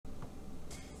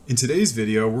In today's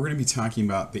video, we're going to be talking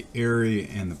about the area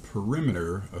and the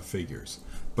perimeter of figures.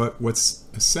 But what's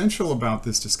essential about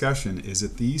this discussion is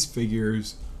that these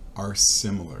figures are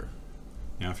similar.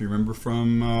 Now, if you remember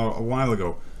from a while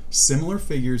ago, similar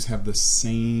figures have the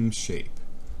same shape.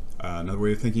 Another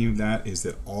way of thinking of that is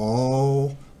that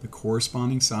all the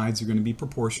corresponding sides are going to be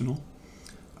proportional.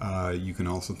 You can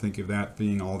also think of that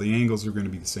being all the angles are going to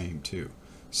be the same too.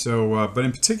 So, but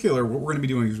in particular, what we're going to be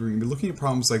doing is we're going to be looking at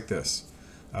problems like this.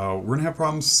 We're going to have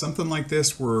problems something like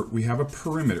this where we have a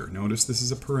perimeter. Notice this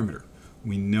is a perimeter.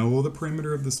 We know the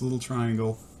perimeter of this little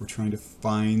triangle. We're trying to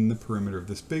find the perimeter of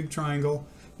this big triangle.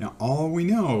 Now all we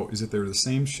know is that they're the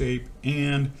same shape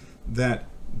and that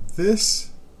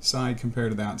this side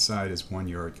compared to that side is 1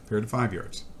 yard compared to 5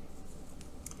 yards.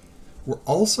 We're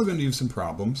also going to do some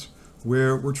problems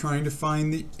where we're trying to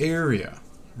find the area,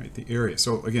 right? The area.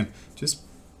 So again, just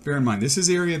bear in mind, this is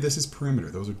area, this is perimeter.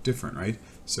 Those are different, right?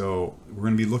 So we're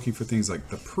going to be looking for things like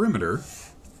the perimeter.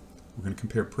 We're going to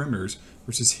compare perimeters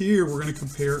versus here we're going to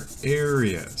compare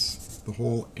areas, the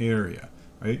whole area,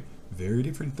 right? Very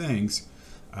different things.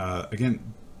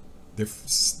 Again,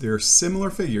 they're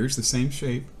similar figures, the same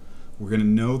shape. We're going to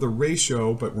know the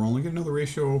ratio, but we're only going to know the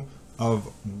ratio of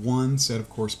one set of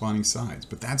corresponding sides.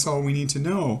 But that's all we need to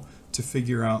know to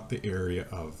figure out the area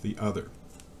of the other.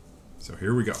 So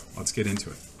here we go. Let's get into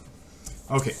it.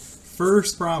 Okay,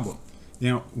 first problem.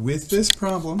 Now, with this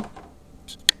problem,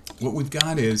 what we've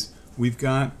got is we've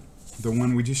got the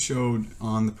one we just showed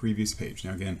on the previous page.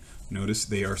 Now again, notice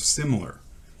they are similar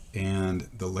and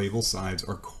the label sides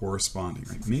are corresponding,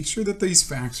 right? Make sure that these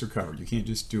facts are covered. You can't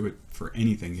just do it for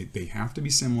anything. They have to be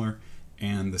similar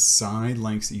and the side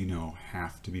lengths that you know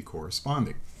have to be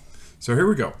corresponding. So here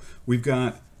we go. We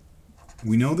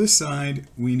know this side,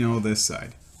 we know this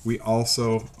side. We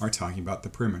also are talking about the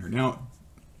perimeter. Now,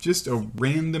 just a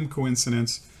random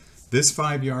coincidence, this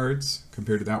 5 yards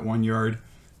compared to that 1 yard,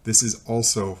 this is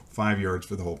also 5 yards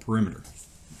for the whole perimeter.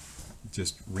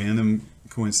 Just random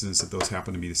coincidence that those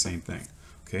happen to be the same thing.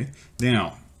 Okay.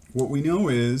 Now, what we know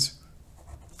is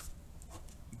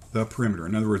the perimeter.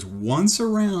 In other words, once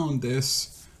around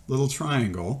this little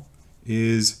triangle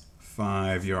is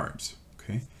 5 yards.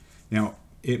 Okay. Now,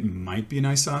 it might be an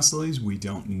isosceles. We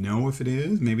don't know if it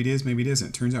is. Maybe it is, maybe it isn't.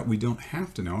 It turns out we don't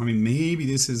have to know. I mean, maybe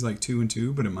this is like 2 and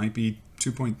 2, but it might be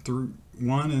 2.1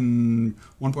 and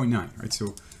 1.9, right?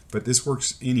 So, but this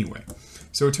works anyway.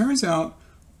 So it turns out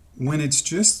when it's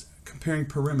just comparing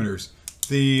perimeters,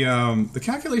 the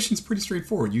calculation is pretty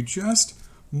straightforward. You just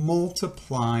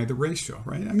multiply the ratio,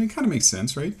 right? I mean, it kind of makes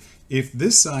sense, right? If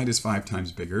this side is 5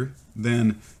 times bigger,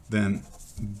 then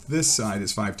this side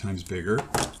is 5 times bigger,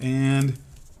 and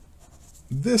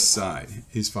this side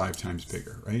is 5 times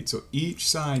bigger, right? So each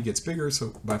side gets bigger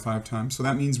so by 5 times. So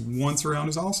that means once around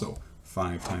is also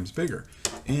 5 times bigger.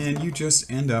 And you just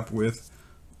end up with,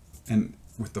 and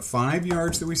with the 5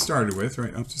 yards that we started with,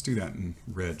 right? I'll just do that in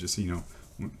red, just so you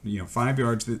know, 5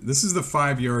 yards. This is the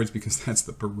 5 yards because that's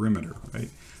the perimeter,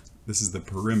 right? This is the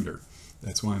perimeter.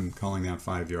 That's why I'm calling that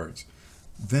 5 yards.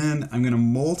 Then I'm going to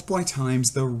multiply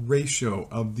times the ratio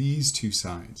of these two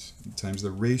sides, times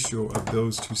the ratio of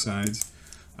those two sides,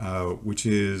 which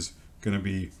is going to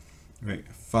be, right,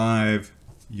 5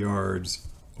 yards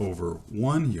over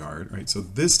 1 yard, right? So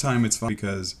this time it's 5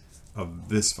 because of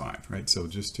this 5, right? So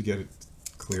just to get it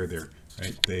clear there,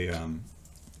 right?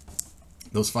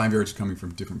 Those 5 yards are coming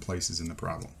from different places in the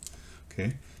problem,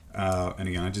 okay? And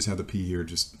again, I just have the P here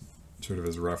just sort of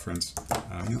as a reference.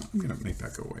 You know, I'm going to make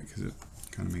that go away because it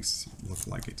kind of makes it look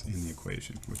like it's in the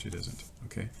equation, which it isn't,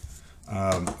 okay?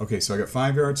 Okay, so I got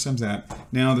 5 yards times that.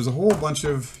 Now there's a whole bunch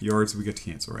of yards that we get to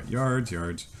cancel, right?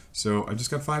 Yards. So I just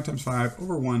got 5 times 5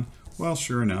 over 1. Well,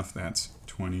 sure enough, that's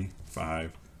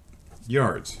 25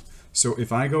 yards. So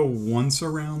if I go once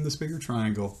around this bigger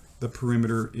triangle, the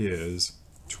perimeter is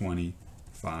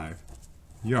 25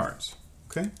 yards.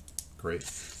 Okay, great.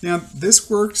 Now this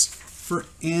works for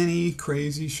any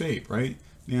crazy shape, right?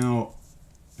 Now,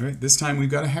 all right, this time we've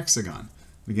got a hexagon.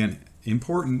 Again,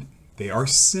 important, they are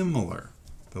similar.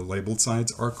 The labeled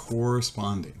sides are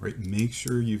corresponding, right? Make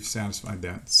sure you've satisfied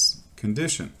that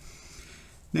condition.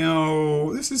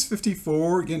 Now, this is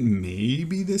 54. Again,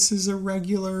 maybe this is a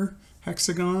regular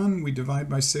hexagon. We divide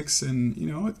by 6 and, you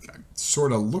know, it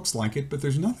sort of looks like it, but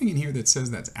there's nothing in here that says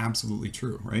that's absolutely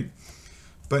true, right?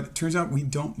 But it turns out we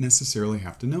don't necessarily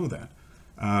have to know that.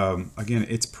 Again,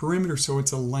 it's perimeter, so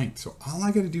it's a length. So all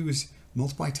I got to do is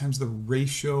multiply times the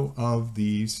ratio of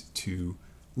these two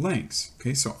lengths.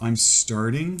 Okay, so I'm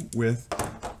starting with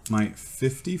my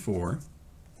 54,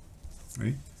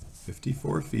 right?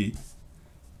 54 feet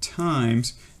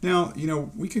times, now, you know,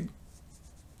 we could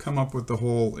come up with the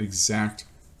whole exact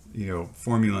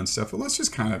formula and stuff, but let's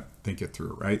just kind of think it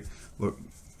through, right? Look,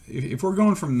 if we're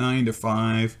going from 9 to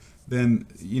 5, then,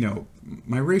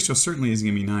 my ratio certainly isn't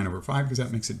going to be 9 over 5 because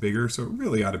that makes it bigger, so it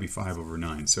really ought to be 5 over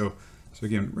 9. So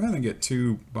again, rather than get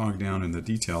too bogged down in the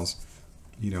details,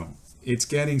 it's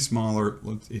getting smaller.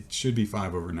 It should be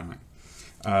 5 over 9.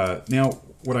 Now,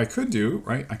 what I could do,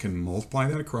 right, I can multiply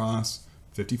that across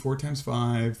 54 times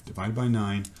 5 divided by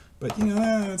 9, but,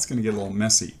 that's going to get a little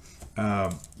messy.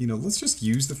 Let's just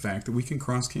use the fact that we can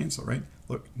cross cancel, right?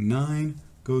 Look, 9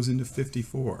 goes into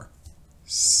 54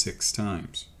 6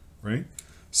 times, right?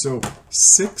 So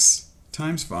 6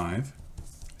 times 5,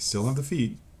 still have the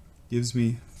feet, gives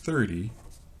me 30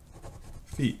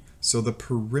 feet. So the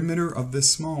perimeter of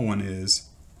this small one is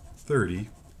 30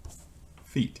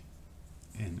 feet.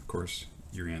 And of course,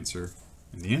 your answer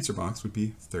in the answer box would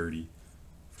be 30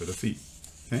 for the feet.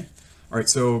 Okay? All right,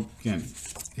 so again,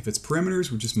 if it's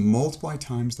perimeters, we just multiply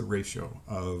times the ratio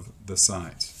of the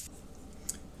sides.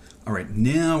 All right,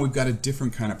 now we've got a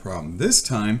different kind of problem. This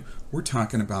time, we're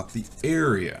talking about the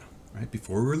area, right?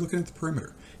 Before we were looking at the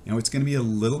perimeter. Now, it's going to be a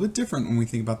little bit different when we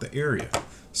think about the area.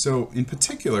 So, in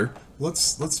particular,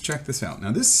 let's check this out.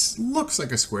 Now, this looks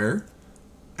like a square.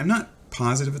 I'm not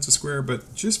positive it's a square,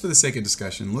 but just for the sake of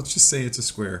discussion, let's just say it's a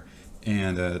square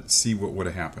and see what would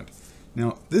have happened.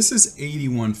 Now, this is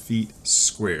 81 feet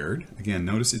squared. Again,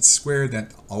 notice it's squared.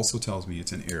 That also tells me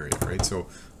it's an area, right? So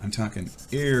I'm talking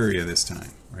area this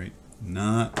time, right?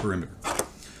 Not perimeter.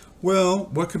 Well,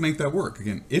 what could make that work?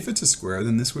 Again, if it's a square,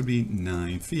 then this would be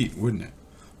 9 feet, wouldn't it?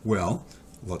 Well,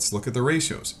 let's look at the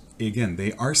ratios. Again,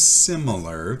 they are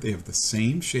similar. They have the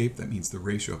same shape. That means the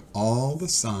ratio of all the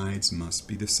sides must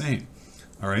be the same.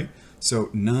 All right? So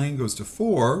 9 goes to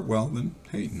 4. Well, then,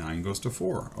 hey, 9 goes to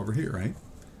 4 over here, right?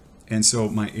 And so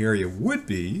my area would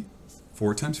be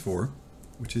 4 times 4,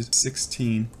 which is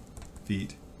 16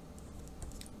 feet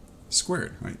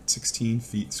squared, right? 16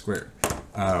 feet squared.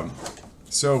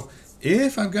 So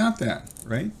if I've got that,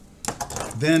 right,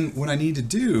 then what I need to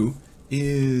do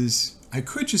is I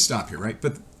could just stop here, right?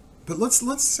 But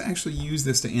let's actually use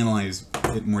this to analyze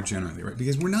it more generally, right?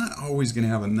 Because we're not always going to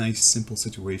have a nice simple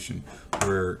situation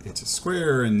where it's a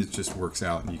square and it just works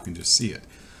out and you can just see it.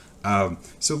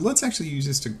 So let's actually use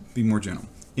this to be more general.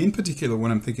 In particular,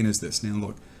 what I'm thinking is this. Now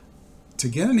look, to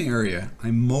get an area,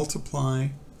 I multiply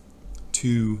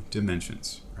 2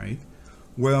 dimensions, right?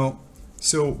 Well,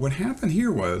 so what happened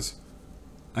here was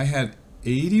I had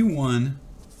 81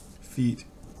 feet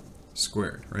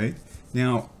squared, right?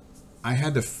 Now, I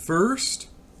had to first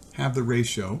have the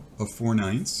ratio of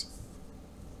 4/9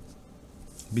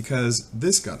 because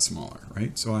this got smaller,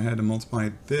 right? So I had to multiply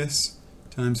this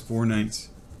times 4/9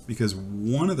 because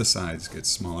one of the sides gets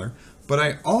smaller, but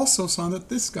I also saw that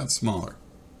this got smaller.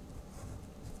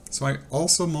 So I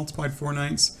also multiplied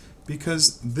 4/9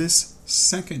 because this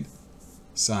second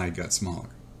side got smaller,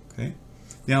 okay?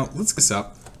 Now, let's get this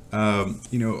up.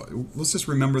 Let's just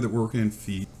remember that we're working in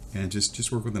feet and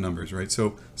just work with the numbers, right?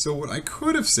 So what I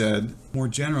could have said more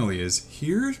generally is,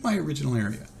 here's my original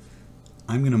area.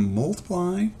 I'm going to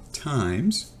multiply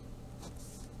times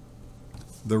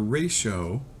the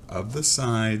ratio of the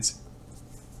sides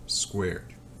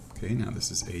squared. Okay, now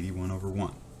this is 81 over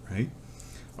 1, right?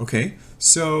 Okay,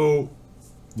 so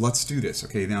let's do this.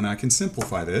 Okay, now I can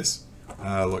simplify this.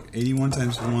 Look, 81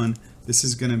 times 1, this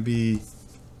is going to be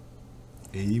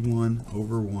 81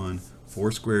 over 1,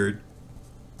 4 squared,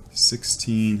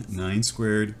 16, 9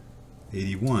 squared,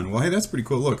 81. Well, hey, that's pretty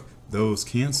cool. Look, those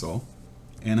cancel,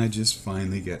 and I just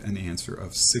finally get an answer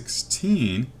of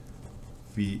 16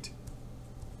 feet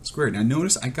squared. Now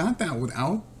notice I got that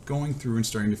without going through and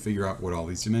starting to figure out what all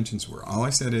these dimensions were. All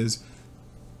I said is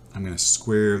I'm going to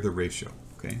square the ratio.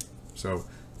 Okay, so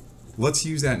let's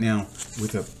use that now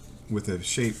with a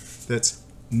shape that's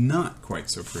not quite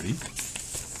so pretty,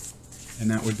 and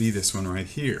that would be this one right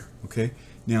here. Okay,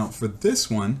 now for this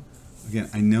one, again,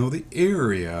 I know the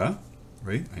area,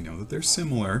 right? I know that they're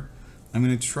similar. I'm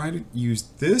going to try to use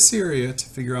this area to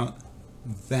figure out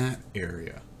that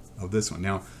area of this one.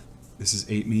 Now, this is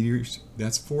 8 meters.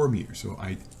 That's 4 meters. So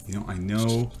I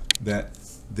know that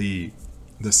the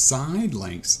side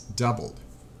lengths doubled,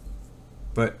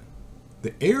 but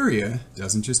the area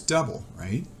doesn't just double,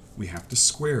 right? We have to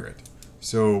square it.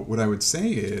 So what I would say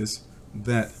is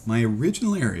that my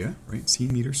original area, right,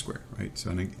 16 meters squared, right?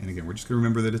 So and again, we're just going to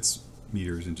remember that it's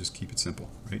meters and just keep it simple,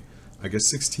 right? I guess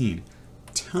 16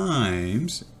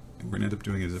 times, and we're going to end up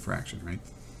doing it as a fraction, right?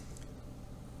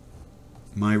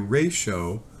 My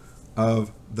ratio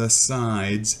of the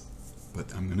sides,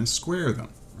 but I'm going to square them,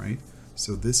 right?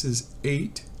 So this is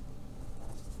 8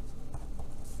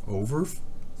 over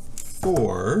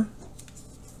 4.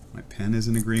 My My pen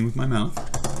isn't agreeing with my mouth.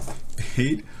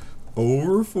 8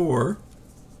 over 4,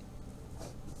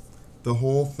 the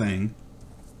whole thing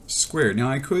squared. Now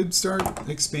I could start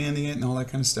expanding it and all that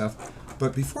kind of stuff,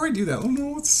 but before I do that,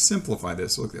 let's simplify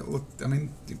this. Look, I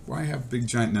mean, why have big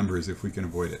giant numbers if we can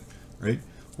avoid it, right?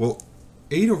 Well,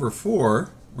 8 over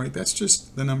 4, right, that's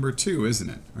just the number 2, isn't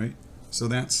it, right? So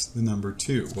that's the number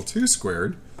 2. Well, 2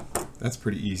 squared, that's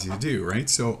pretty easy to do, right?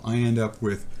 So I end up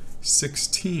with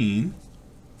 16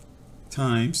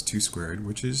 times 2 squared,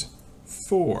 which is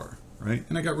 4, right?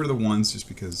 And I got rid of the 1s just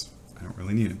because I don't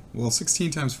really need them. Well,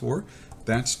 16 times 4,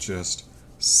 that's just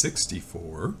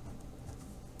 64.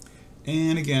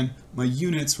 And again, my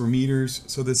units were meters,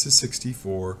 so this is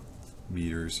 64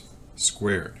 meters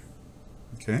squared.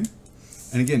 Okay?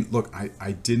 And again, look,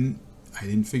 I didn't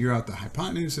figure out the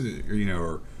hypotenuse,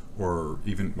 or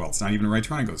even, well, it's not even a right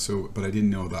triangle. So, but I didn't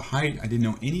know the height. I didn't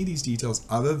know any of these details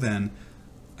other than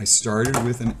I started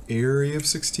with an area of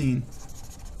 16,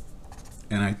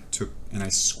 and I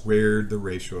squared the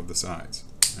ratio of the sides.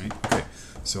 Right? Okay.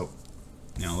 So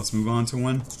now let's move on to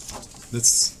one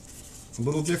that's a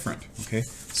little different. Okay.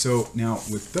 So now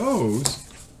with those,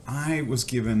 I was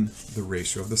given the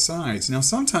ratio of the sides. Now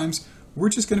sometimes we're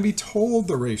just going to be told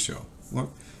the ratio.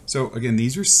 Look. So again,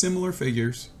 these are similar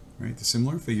figures, right? The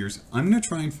similar figures. I'm going to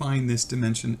try and find this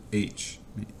dimension h.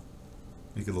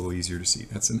 Make it a little easier to see.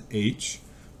 That's an h,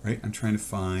 right? I'm trying to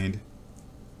find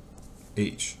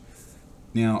h.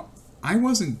 Now, I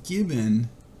wasn't given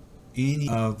any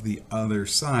of the other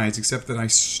sides except that I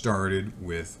started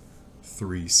with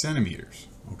 3 centimeters,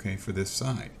 okay, for this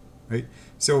side, right?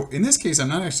 So in this case, I'm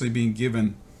not actually being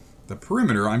given the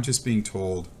perimeter. I'm just being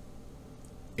told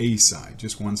a side,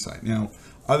 just one side. Now,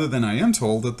 other than I am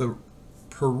told that the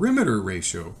perimeter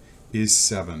ratio is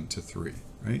 7 to 3,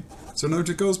 right? So in other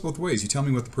words, it goes both ways. You tell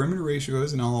me what the perimeter ratio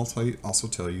is, and I'll also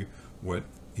tell you what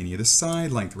any of the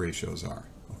side length ratios are,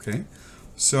 okay?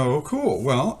 So cool.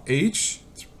 Well, h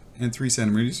and 3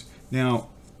 centimeters. Now,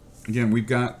 again, we've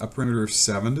got a perimeter of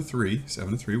 7 to 3.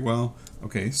 7 to 3. Well,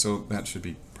 okay, so that should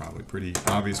be probably pretty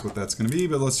obvious what that's going to be,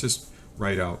 but let's just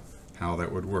write out how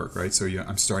that would work, right? So yeah,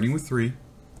 I'm starting with 3.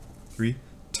 3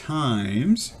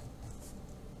 times,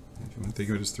 if you want to think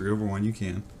of it as 3 over 1, you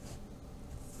can,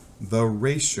 the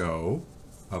ratio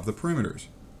of the perimeters,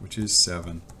 which is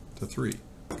 7 to 3.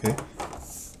 Okay?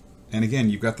 And again,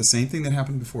 you've got the same thing that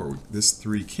happened before. This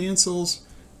 3 cancels,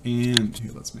 and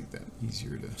here, let's make that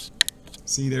easier to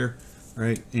see there. All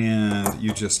right? And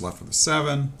you just left with a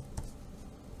 7.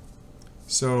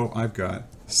 So I've got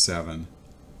 7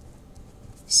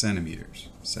 centimeters.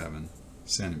 7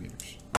 centimeters.